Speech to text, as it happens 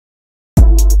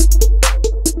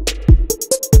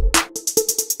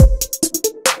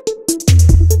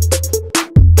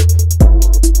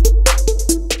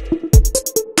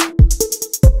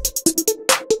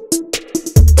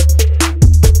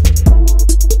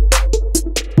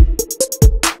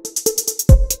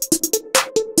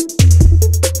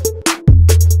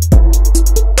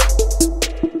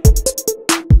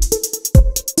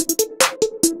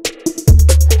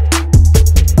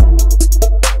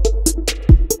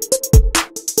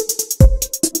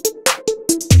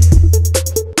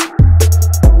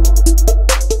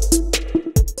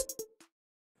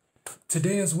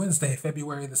Today is Wednesday,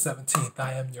 February the 17th.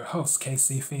 I am your host,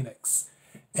 KC Phoenix,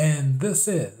 and this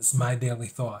is my daily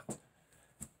thought.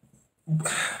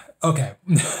 Okay.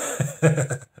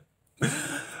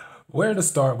 Where to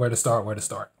start?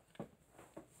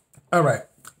 All right.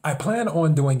 I plan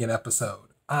on doing an episode.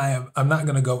 I'm not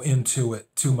going to go into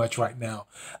it too much right now.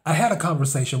 I had a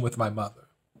conversation with my mother,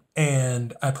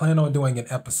 and I plan on doing an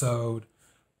episode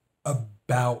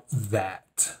about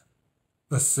that.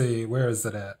 Let's see, where is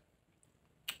it at?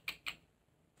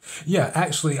 Yeah,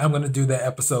 actually, I'm going to do that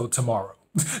episode tomorrow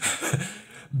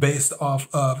based off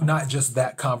of not just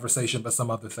that conversation, but some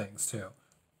other things too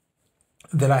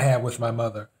that I had with my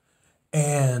mother.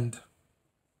 And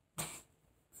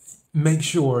make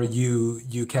sure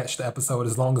you catch the episode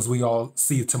as long as we all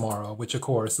see tomorrow, which of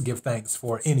course, give thanks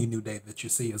for any new day that you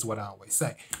see is what I always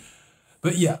say.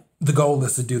 But yeah, the goal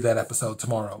is to do that episode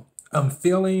tomorrow. I'm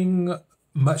feeling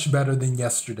much better than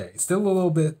yesterday. Still a little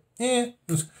bit,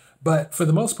 but for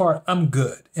the most part, I'm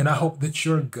good, and I hope that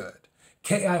you're good.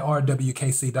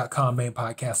 KIRWKC.com, main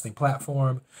podcasting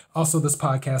platform. Also, this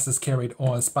podcast is carried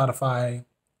on Spotify,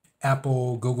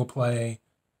 Apple, Google Play,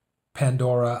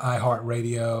 Pandora,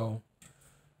 iHeartRadio,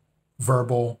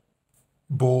 Verbal,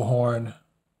 Bullhorn,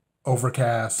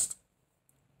 Overcast,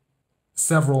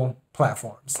 several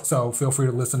platforms. So feel free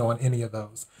to listen on any of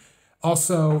those.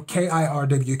 Also,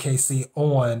 KIRWKC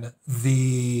on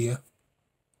the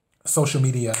social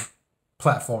media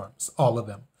platforms, all of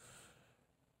them.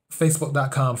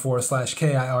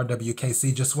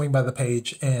 Facebook.com/KIRWKC. Just swing by the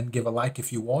page and give a like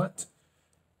if you want.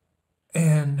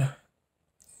 And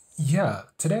yeah,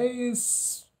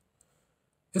 today's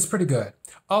is pretty good.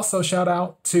 Also, shout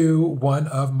out to one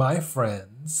of my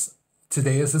friends.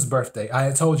 Today is his birthday. I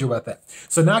had told you about that.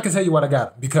 So now I can tell you what I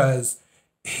got him, because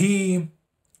he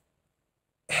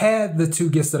had the two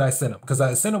gifts that I sent him, because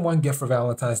I sent him one gift for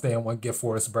Valentine's Day and one gift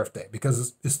for his birthday,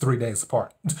 because it's 3 days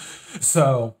apart.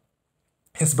 So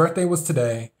his birthday was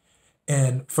today,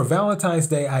 and for Valentine's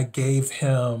Day, I gave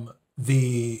him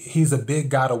he's a big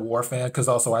God of War fan, because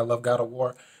also I love God of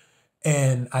War,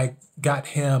 and I got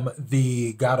him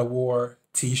the God of War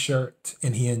t-shirt,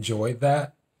 and he enjoyed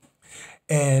that.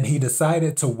 And he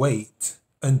decided to wait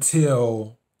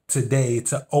until today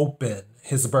to open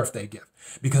his birthday gift,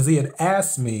 because he had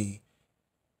asked me,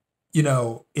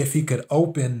 if he could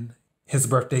open his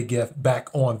birthday gift back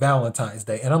on Valentine's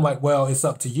Day. And I'm like, well, it's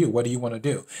up to you. What do you want to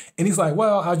do? And he's like,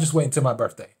 well, I'll just wait until my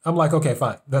birthday. I'm like, okay,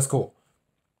 fine. That's cool.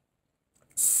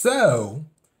 So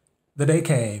the day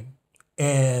came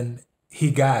and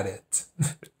he got it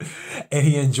and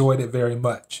he enjoyed it very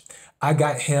much. I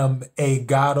got him a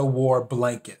God of War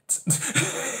blanket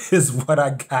is what I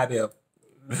got him.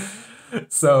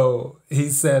 So he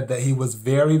said that he was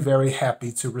very, very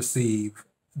happy to receive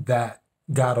that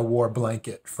God of War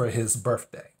blanket for his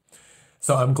birthday.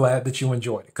 So I'm glad that you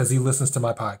enjoyed it, because he listens to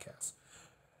my podcast.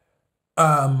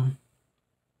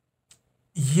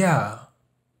 Yeah.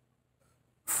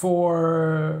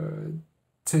 For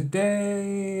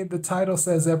today, the title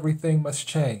says everything must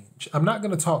change. I'm not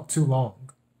going to talk too long.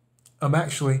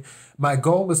 My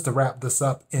goal is to wrap this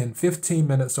up in 15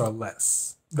 minutes or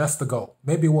less. That's the goal.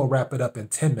 Maybe we'll wrap it up in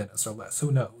 10 minutes or less.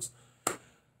 Who knows?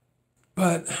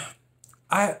 But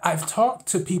I've talked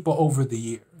to people over the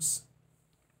years,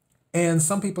 and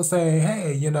some people say,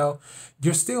 hey,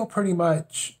 you're still pretty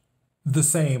much the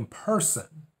same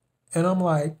person. And I'm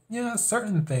like, yeah,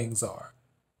 certain things are,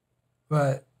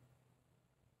 but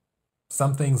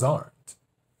some things aren't,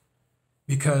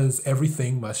 because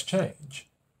everything must change.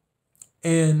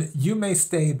 And you may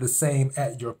stay the same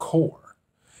at your core.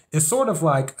 It's sort of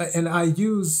like, and I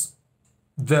use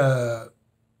the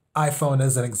iPhone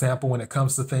as an example when it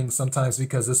comes to things sometimes,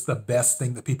 because it's the best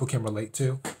thing that people can relate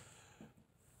to.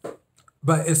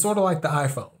 But it's sort of like the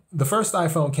iPhone. The first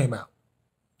iPhone came out,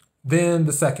 then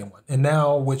the second one, and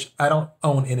now, which I don't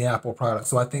own any Apple products,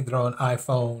 so I think they're on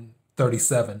iPhone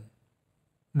 37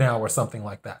 now or something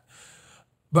like that.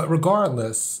 But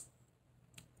regardless,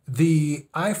 the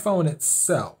iPhone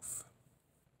itself,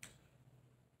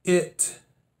 it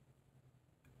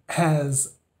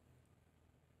has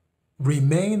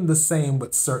remained the same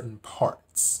with certain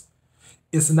parts.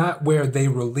 It's not where they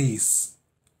release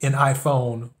an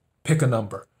iPhone, pick a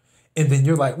number, and then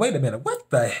you're like, wait a minute, what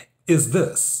the heck is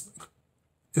this?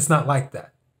 It's not like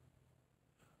that.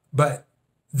 But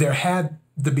there had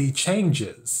to be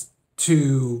changes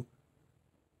to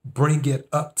bring it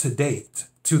up to date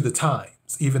to the times.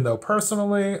 Even though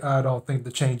personally, I don't think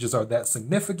the changes are that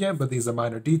significant, but these are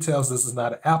minor details. This is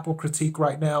not an Apple critique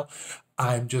right now.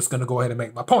 I'm just going to go ahead and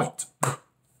make my point.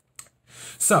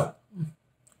 So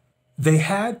they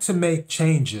had to make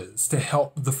changes to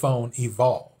help the phone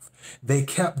evolve. They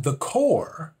kept the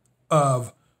core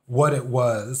of what it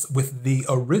was with the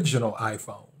original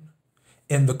iPhone.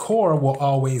 And the core will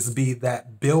always be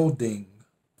that building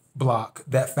block,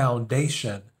 that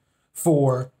foundation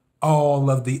for all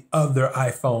of the other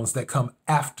iPhones that come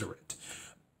after it.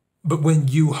 But when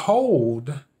you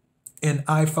hold an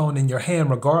iPhone in your hand,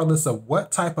 regardless of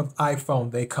what type of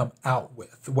iPhone they come out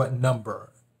with, what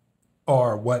number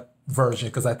or what version,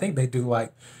 because I think they do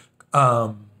like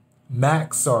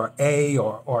Max or A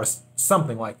or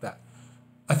something like that.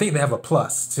 I think they have a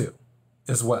Plus too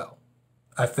as well,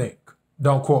 I think.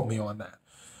 Don't quote me on that.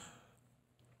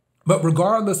 But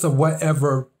regardless of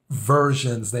whatever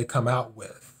versions they come out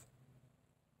with,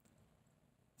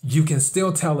 you can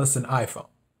still tell it's an iPhone.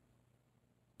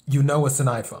 You know it's an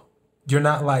iPhone. You're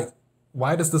not like,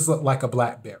 why does this look like a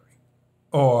BlackBerry?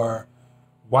 Or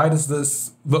why does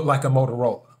this look like a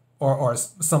Motorola? Or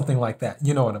something like that.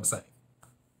 You know what I'm saying?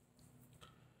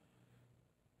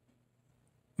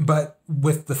 But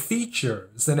with the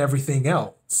features and everything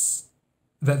else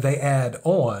that they add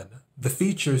on, the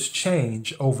features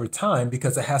change over time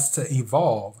because it has to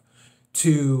evolve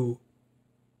to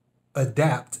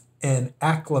adapt and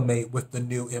acclimate with the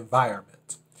new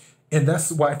environment. And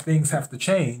that's why things have to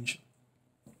change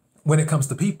when it comes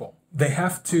to people. They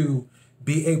have to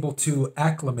be able to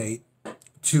acclimate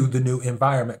to the new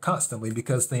environment constantly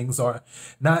because things are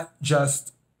not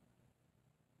just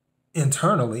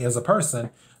internally as a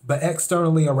person, but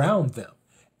externally around them.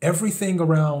 Everything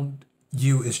around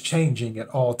you is changing at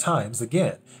all times.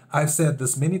 Again, I've said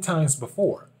this many times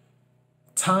before.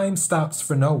 Time stops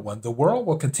for no one. The world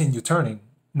will continue turning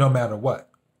no matter what.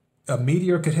 A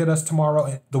meteor could hit us tomorrow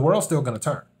and the world's still going to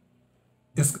turn.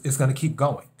 It's going to keep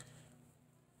going.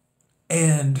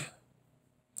 And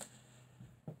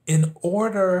in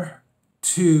order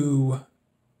to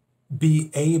be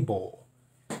able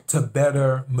to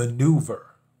better maneuver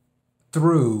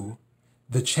through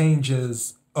the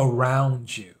changes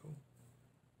around you,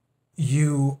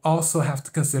 you also have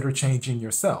to consider changing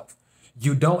yourself.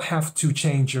 You don't have to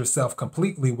change yourself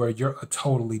completely where you're a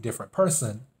totally different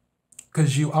person,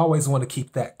 because you always want to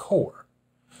keep that core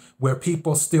where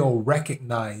people still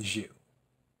recognize you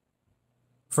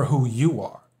for who you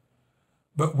are.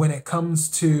 But when it comes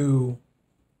to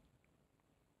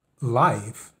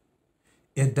life,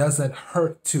 it doesn't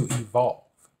hurt to evolve.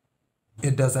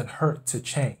 It doesn't hurt to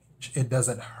change. It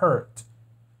doesn't hurt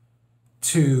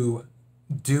to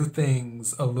do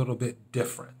things a little bit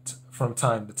different from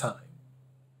time to time.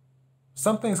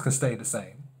 Some things can stay the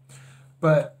same,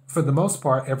 but for the most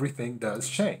part, everything does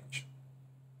change.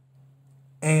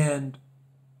 And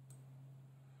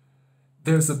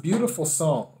there's a beautiful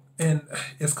song, and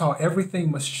it's called Everything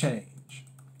Must Change.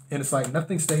 And it's like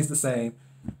nothing stays the same.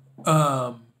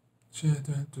 I'm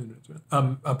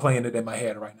playing it in my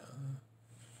head right now.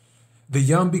 The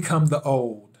young become the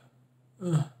old.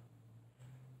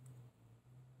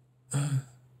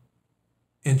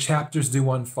 And chapters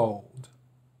do unfold.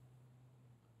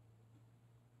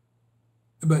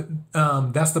 But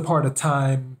that's the part of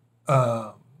time.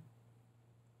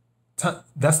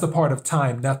 That's the part of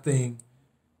time nothing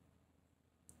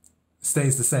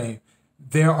stays the same.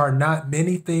 There are not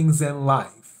many things in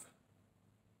life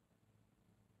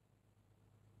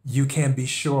you can be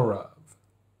sure of,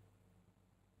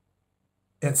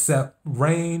 except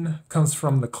rain comes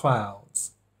from the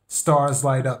clouds, stars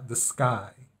light up the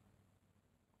sky.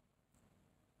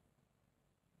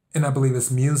 And I believe it's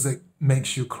music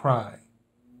makes you cry.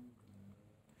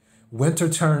 Winter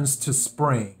turns to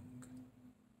spring.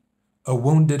 A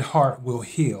wounded heart will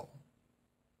heal.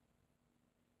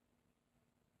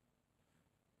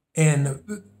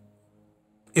 And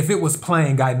if it was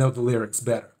playing, I know the lyrics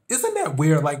better. Isn't that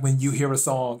weird? Like when you hear a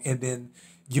song and then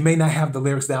you may not have the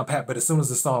lyrics down pat, but as soon as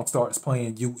the song starts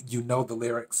playing, you know the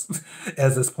lyrics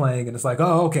as it's playing, and it's like,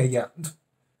 oh, okay, yeah.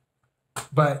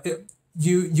 But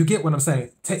you get what I'm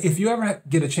saying. If you ever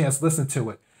get a chance, listen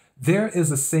to it. There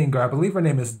is a singer, I believe her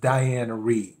name is Diane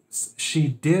Reeves. She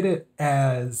did it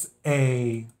as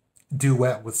a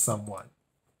duet with someone.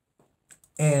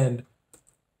 And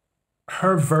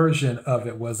her version of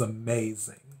it was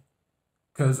amazing.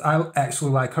 Because I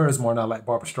actually like hers more than I like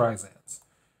Barbra Streisand's.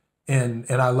 And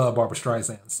I love Barbra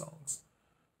Streisand songs.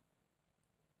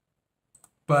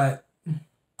 But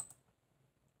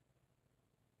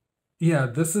yeah,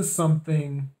 this is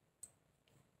something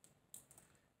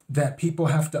that people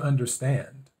have to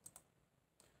understand.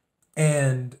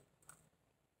 And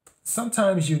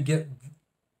sometimes you get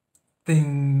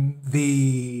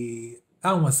I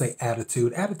don't want to say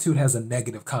attitude. Attitude has a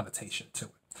negative connotation to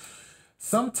it.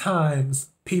 Sometimes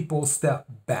people step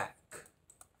back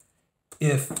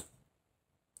if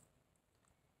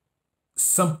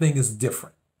something is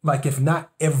different. Like if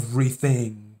not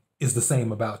everything is the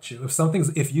same about you.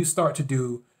 If you start to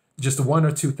do just one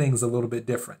or two things a little bit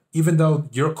different, even though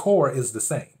your core is the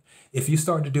same, if you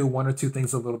start to do one or two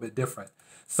things a little bit different,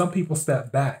 some people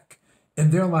step back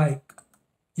and they're like,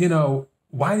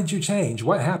 why did you change?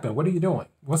 What happened? What are you doing?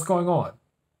 What's going on?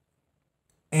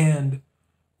 And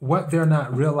what they're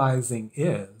not realizing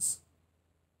is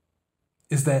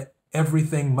that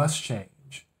everything must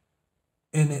change.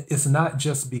 And it's not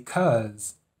just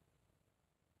because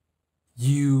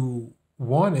you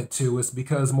wanted to, it's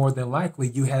because more than likely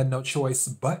you had no choice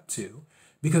but to,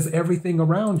 because everything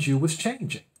around you was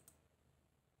changing.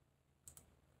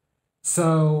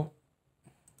 So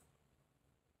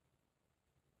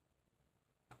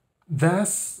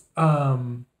that's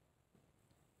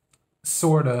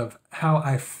sort of how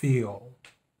I feel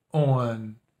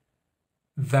on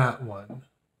that one.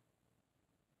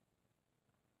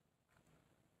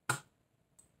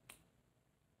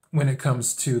 When it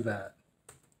comes to that,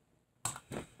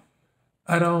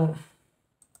 I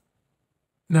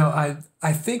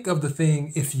think of the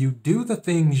thing, if you do the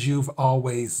things you've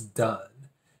always done,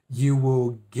 you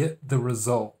will get the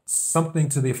results. Something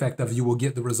to the effect of you will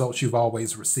get the results you've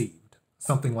always received.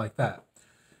 Something like that.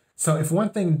 So if one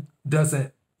thing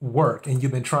doesn't work and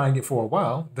you've been trying it for a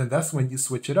while, then that's when you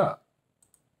switch it up.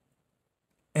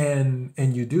 And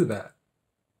you do that.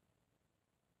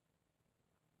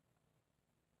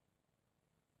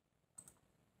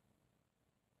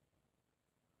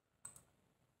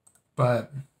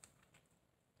 But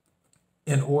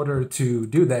in order to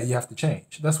do that, you have to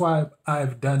change. That's why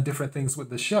I've done different things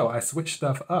with the show. I switch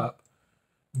stuff up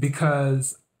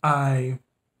because the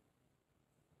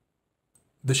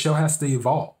show has to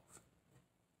evolve.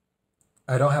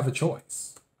 I don't have a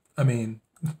choice. I mean,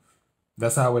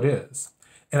 that's how it is.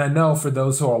 And I know for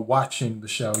those who are watching the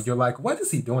show, you're like, what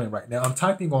is he doing right now? I'm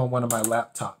typing on one of my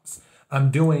laptops. I'm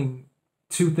doing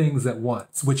two things at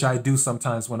once, which I do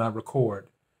sometimes when I record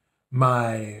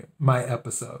my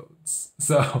episodes.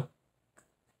 So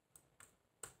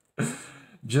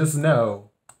just know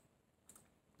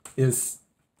we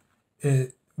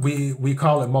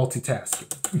call it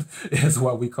multitasking is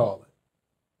what we call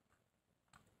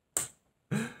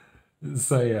it.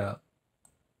 So yeah.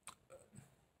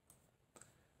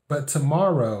 But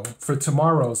for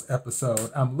tomorrow's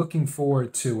episode, I'm looking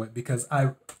forward to it because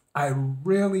I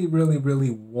really, really,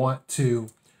 really want to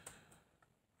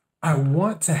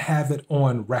have it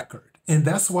on record. And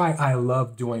that's why I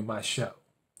love doing my show.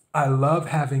 I love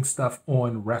having stuff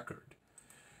on record.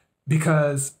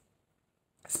 Because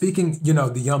speaking,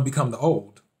 the young become the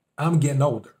old, I'm getting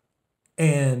older.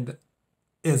 And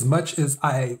as much as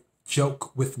I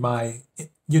joke with my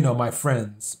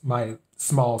friends, my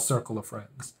small circle of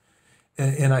friends,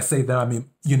 and I say that I'm,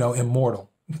 immortal.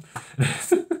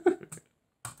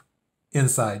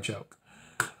 Inside joke.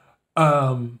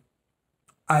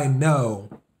 I know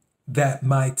that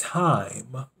my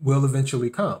time will eventually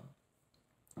come.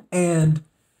 And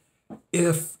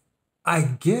if I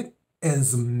get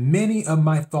as many of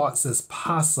my thoughts as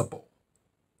possible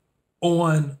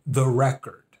on the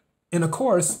record, and of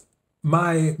course,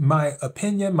 my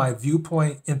opinion, my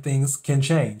viewpoint and things can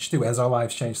change too. As our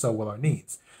lives change, so will our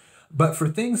needs. But for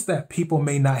things that people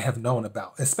may not have known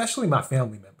about, especially my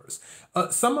family members,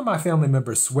 some of my family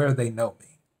members swear they know me.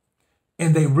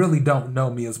 And they really don't know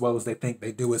me as well as they think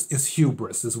they do. It's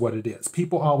hubris is what it is.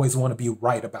 People always want to be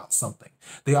right about something.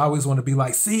 They always want to be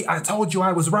like, see, I told you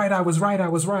I was right, I was right, I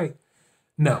was right.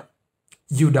 No,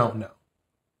 you don't know.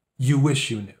 You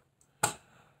wish you knew.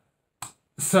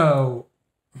 So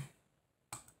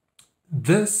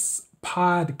this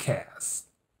podcast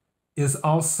is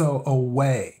also a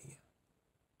way.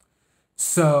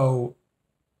 So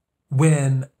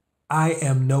when I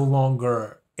am no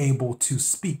longer able to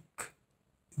speak,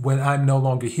 when I'm no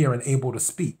longer here and able to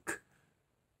speak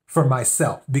for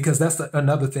myself, because that's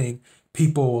another thing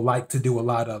people like to do a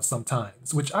lot of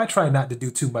sometimes, which I try not to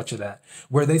do too much of that,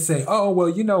 where they say, oh,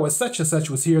 well, as such and such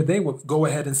was here, they would go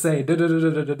ahead and say da da da da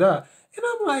da da da. And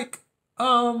I'm like,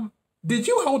 did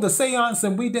you hold a seance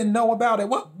and we didn't know about it?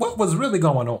 What was really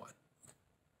going on?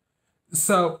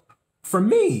 So for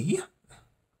me,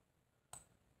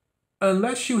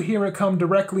 unless you hear it come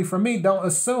directly from me, don't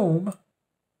assume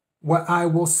what I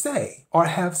will say or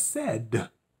have said.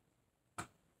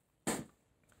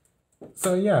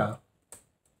 So yeah.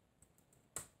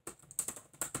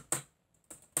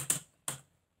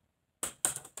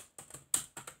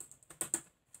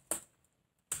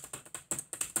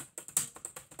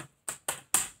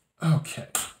 Okay.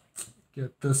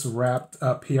 get this wrapped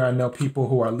up here. I know people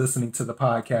who are listening to the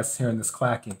podcast hearing this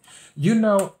clacking. You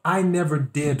know, I never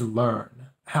did learn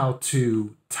how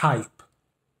to type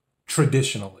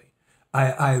traditionally.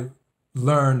 I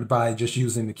learned by just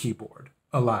using the keyboard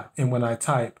a lot. And when I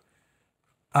type,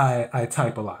 I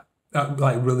type a lot,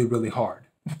 like really, really hard.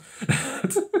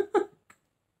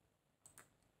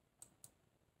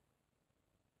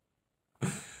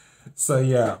 So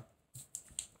yeah,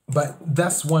 but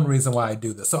that's one reason why I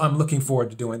do this. So I'm looking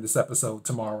forward to doing this episode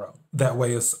tomorrow. That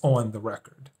way it's on the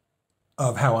record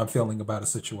of how I'm feeling about a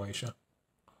situation.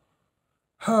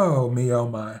 Oh, me, oh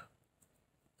my.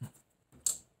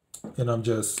 And I'm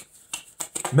just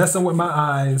messing with my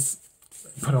eyes,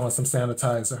 put on some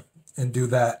sanitizer and do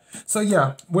that. So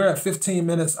yeah, we're at 15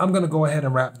 minutes. I'm going to go ahead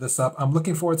and wrap this up. I'm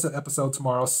looking forward to the episode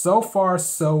tomorrow. So far,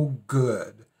 so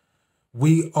good.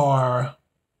 We are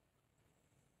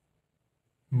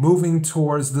moving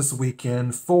towards this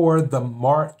weekend for the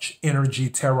March Energy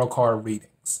Tarot card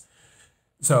readings.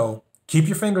 So keep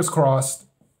your fingers crossed.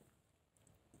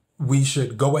 We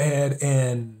should go ahead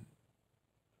and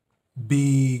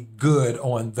be good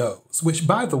on those, which,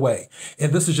 by the way,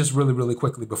 and this is just really, really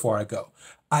quickly before I go,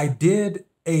 I did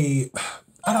I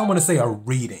don't want to say a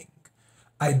reading.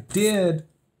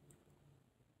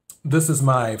 This is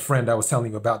my friend I was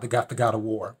telling you about that got the God of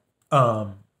War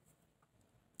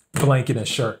blanket and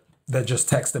shirt that just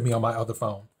texted me on my other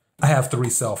phone. I have 3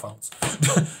 cell phones.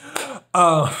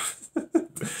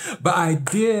 But I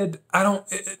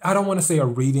don't want to say a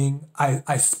reading.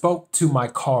 I spoke to my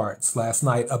cards last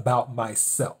night about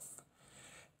myself.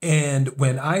 And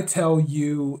when I tell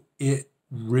you it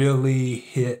really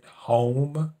hit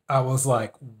home, I was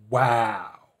like,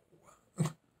 wow.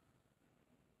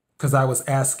 Because I was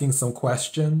asking some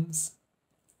questions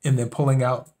and then pulling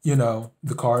out,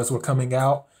 the cards were coming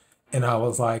out. And I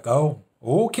was like, oh,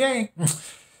 okay.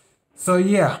 So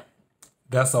yeah,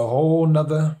 that's a whole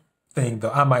nother thing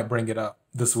though. I might bring it up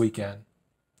this weekend.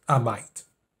 I might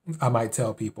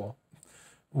tell people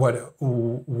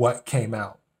what came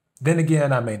out. Then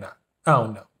again, I may not. I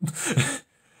don't know.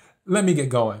 Let me get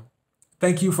going.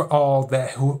 Thank you for all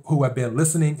that who have been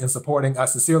listening and supporting. I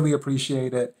sincerely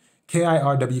appreciate it.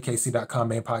 KIRWKC.com,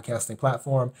 main podcasting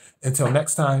platform. Until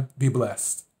next time, be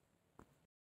blessed.